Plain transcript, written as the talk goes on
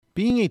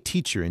Being a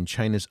teacher in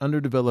China's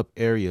underdeveloped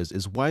areas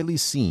is widely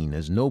seen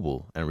as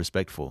noble and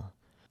respectful.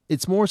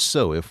 It's more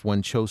so if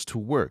one chose to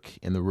work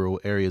in the rural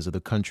areas of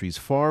the country's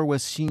far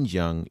west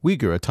Xinjiang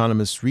Uighur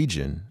Autonomous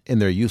Region in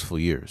their youthful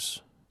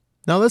years.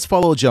 Now let's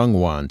follow Zhang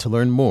Wan to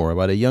learn more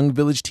about a young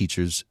village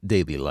teacher's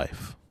daily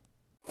life.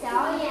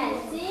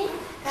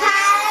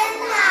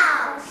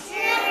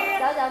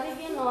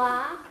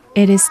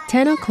 It is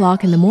 10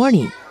 o'clock in the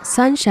morning.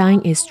 Sunshine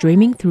is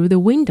streaming through the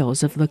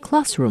windows of the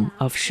classroom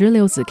of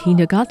Shiliuzi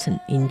Kindergarten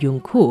in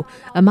Yongku,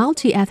 a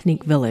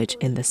multi-ethnic village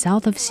in the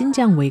south of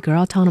Xinjiang Uighur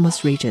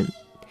Autonomous Region.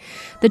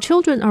 The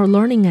children are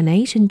learning an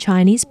ancient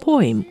Chinese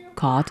poem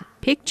called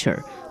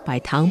Picture by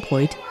Tang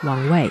poet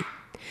Wang Wei.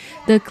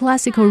 The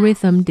classical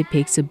rhythm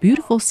depicts a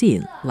beautiful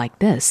scene like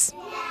this.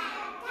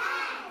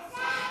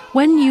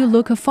 When you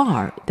look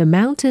afar, the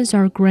mountains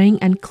are green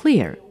and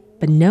clear,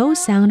 but no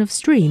sound of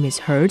stream is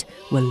heard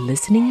when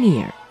listening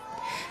near.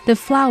 The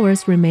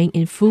flowers remain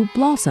in full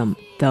blossom,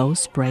 though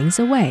spring's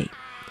away.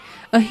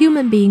 A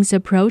human being's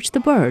approach the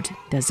bird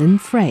doesn't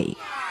fray.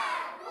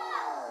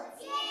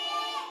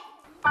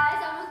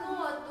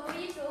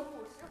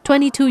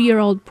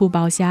 22-year-old Pu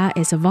Baoxia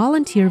is a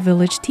volunteer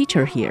village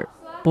teacher here.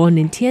 Born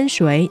in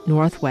Tianshui,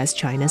 northwest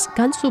China's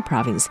Gansu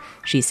province,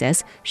 she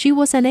says she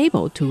was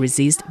unable to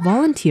resist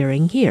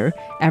volunteering here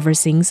ever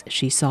since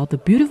she saw the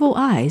beautiful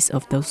eyes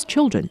of those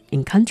children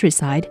in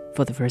countryside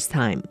for the first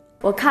time.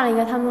 I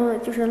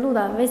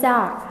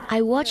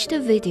watched a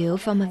video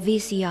from a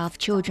VCR of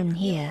children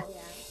here,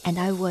 and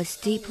I was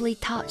deeply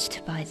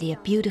touched by their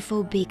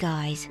beautiful big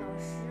eyes.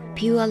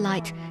 Pure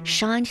light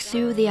shined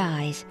through the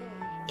eyes.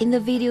 In the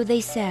video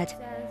they said,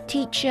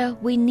 "Teacher,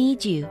 we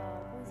need you."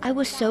 I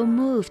was so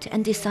moved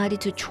and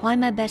decided to try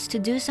my best to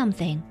do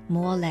something,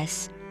 more or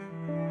less.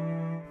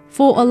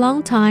 For a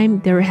long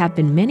time, there have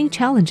been many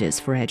challenges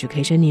for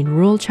education in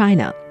rural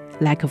China.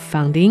 Lack of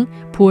funding,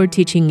 poor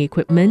teaching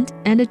equipment,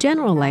 and a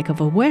general lack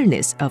of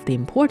awareness of the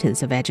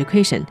importance of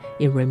education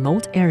in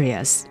remote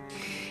areas.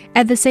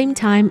 At the same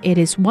time, it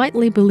is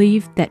widely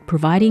believed that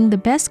providing the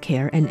best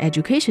care and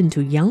education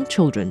to young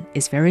children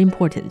is very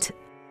important.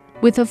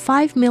 With a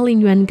 5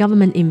 million yuan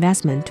government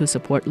investment to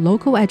support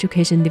local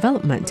education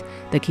development,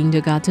 the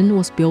kindergarten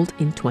was built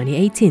in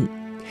 2018.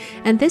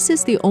 And this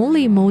is the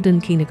only modern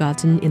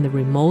kindergarten in the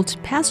remote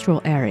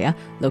pastoral area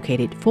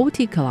located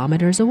 40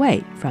 kilometers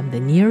away from the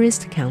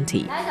nearest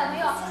county.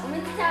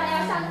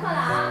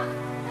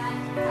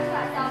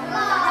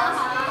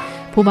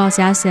 Pu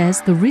Baoxia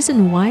says the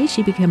reason why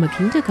she became a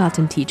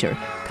kindergarten teacher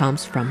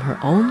comes from her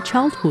own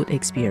childhood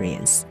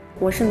experience.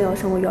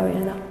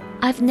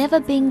 I've never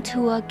been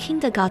to a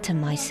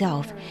kindergarten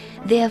myself,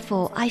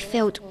 therefore I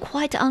felt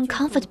quite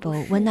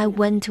uncomfortable when I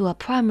went to a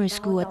primary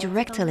school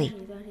directly.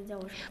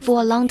 For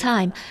a long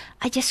time,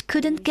 I just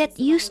couldn't get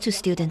used to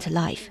student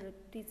life.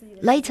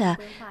 Later,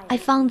 I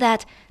found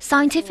that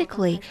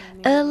scientifically,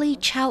 early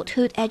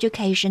childhood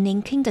education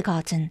in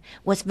kindergarten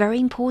was very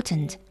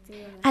important,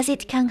 as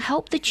it can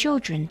help the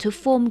children to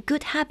form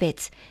good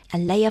habits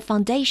and lay a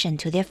foundation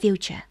to their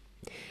future.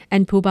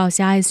 And Pu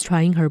Baoxia is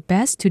trying her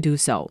best to do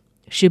so.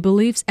 She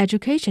believes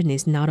education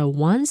is not a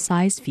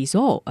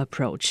one-size-fits-all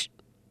approach.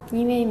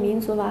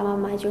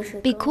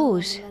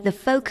 Because the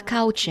folk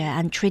culture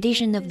and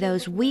tradition of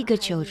those Uyghur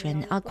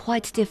children are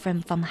quite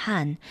different from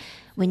Han,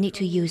 we need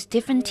to use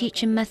different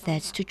teaching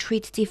methods to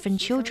treat different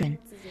children.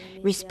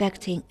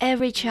 Respecting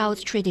every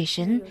child's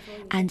tradition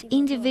and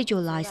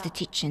individualized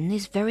teaching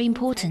is very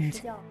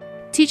important.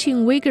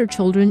 Teaching Uyghur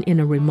children in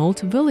a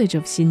remote village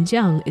of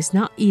Xinjiang is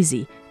not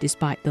easy,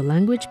 despite the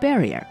language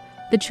barrier.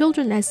 The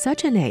children at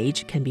such an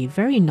age can be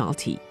very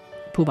naughty.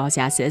 Pu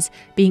Baoxia says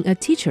being a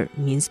teacher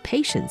means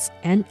patience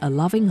and a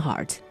loving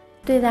heart.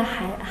 You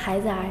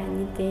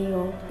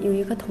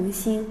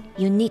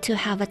need to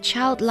have a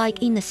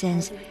childlike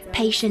innocence,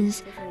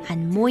 patience,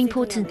 and more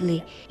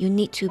importantly, you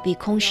need to be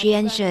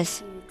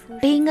conscientious.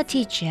 Being a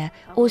teacher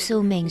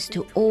also means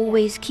to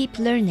always keep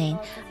learning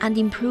and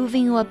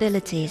improving your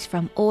abilities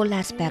from all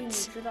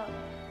aspects.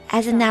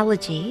 As an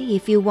analogy,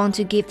 if you want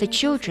to give the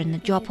children a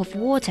drop of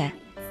water,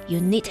 you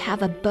need to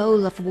have a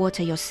bowl of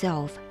water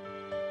yourself.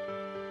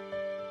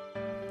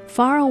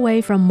 Far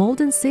away from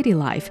modern city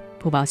life,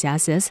 Pu Baoxia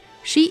says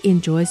she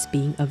enjoys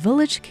being a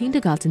village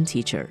kindergarten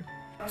teacher.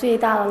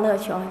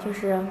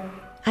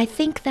 I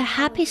think the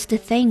happiest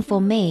thing for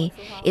me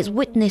is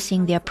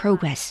witnessing their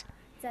progress.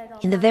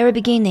 In the very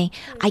beginning,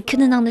 I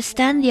couldn't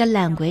understand their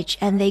language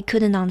and they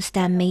couldn't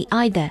understand me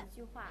either.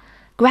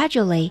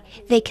 Gradually,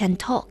 they can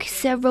talk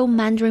several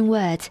Mandarin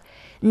words.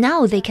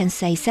 Now they can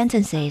say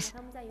sentences.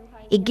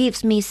 It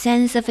gives me a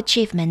sense of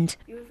achievement.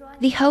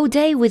 The whole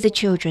day with the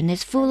children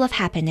is full of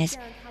happiness.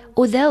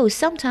 Although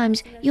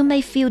sometimes you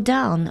may feel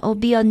down or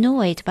be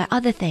annoyed by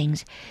other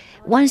things,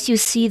 once you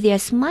see their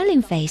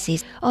smiling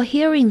faces or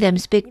hearing them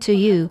speak to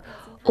you,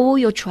 all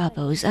your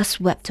troubles are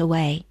swept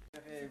away.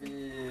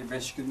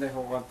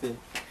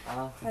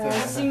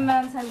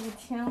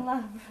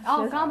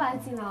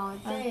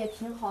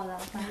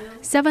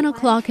 7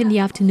 o'clock in the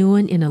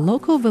afternoon in a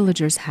local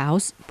villager's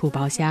house, Pu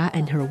Baoxia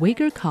and her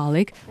Uyghur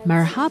colleague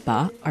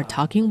Marhaba are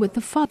talking with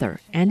the father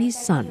and his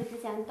son.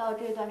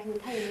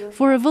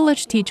 For a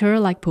village teacher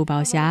like Pu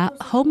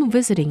Baoxia, home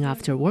visiting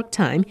after work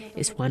time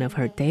is one of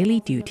her daily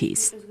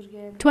duties.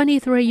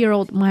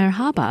 23-year-old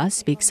Marhaba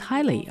speaks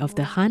highly of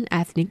the Han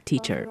ethnic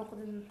teacher.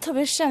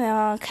 She's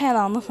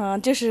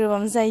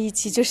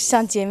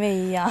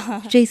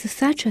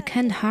such a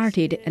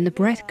kind-hearted and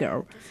bright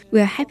girl.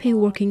 We are happy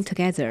working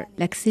together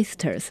like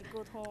sisters.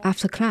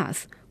 After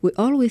class, we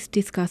always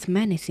discuss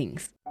many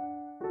things.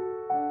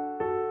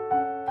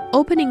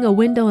 Opening a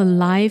window in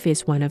life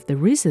is one of the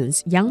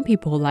reasons young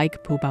people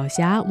like Pu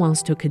Baoxia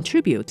wants to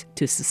contribute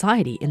to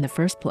society in the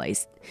first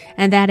place.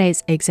 And that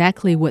is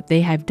exactly what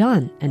they have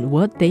done and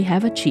what they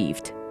have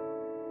achieved.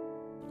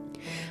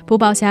 Pu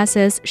Baoxia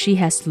says she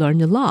has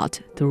learned a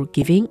lot through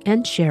giving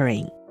and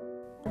sharing.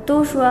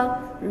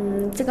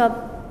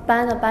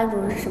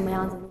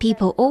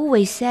 People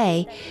always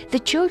say the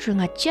children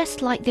are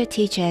just like their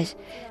teachers.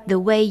 The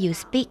way you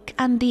speak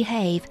and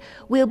behave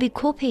will be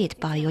copied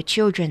by your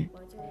children.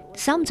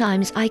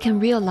 Sometimes I can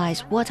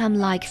realize what I'm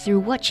like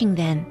through watching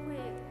them.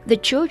 The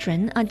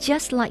children are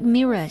just like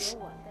mirrors.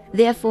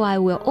 Therefore, I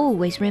will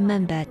always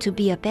remember to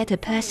be a better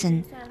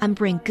person and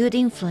bring good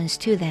influence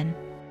to them.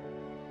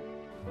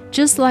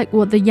 Just like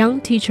what the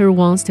young teacher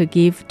wants to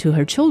give to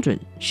her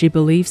children, she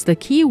believes the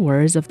key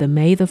words of the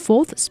May the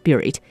 4th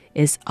spirit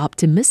is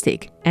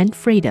optimistic and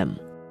freedom.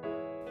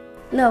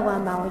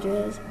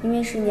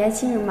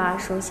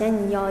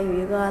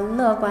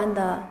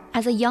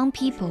 As a young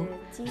people,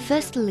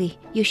 firstly,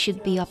 you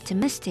should be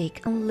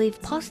optimistic and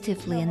live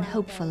positively and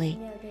hopefully.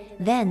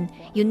 Then,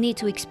 you need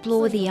to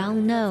explore the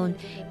unknown,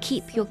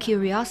 keep your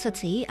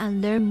curiosity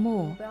and learn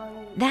more.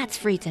 That's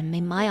freedom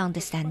in my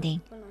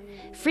understanding.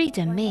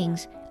 Freedom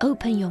means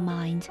open your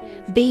mind,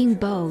 being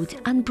bold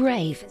and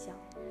brave.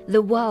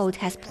 The world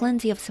has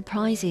plenty of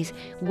surprises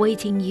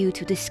waiting you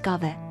to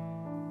discover.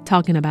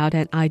 Talking about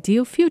an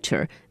ideal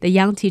future, the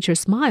young teacher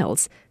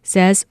smiles,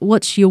 says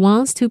what she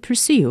wants to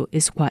pursue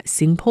is quite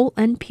simple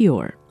and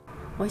pure.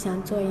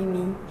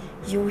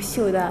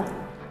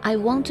 I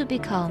want to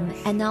become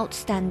an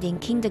outstanding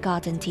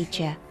kindergarten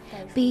teacher,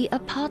 be a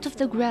part of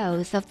the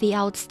growth of the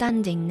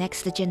outstanding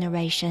next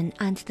generation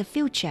and the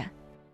future.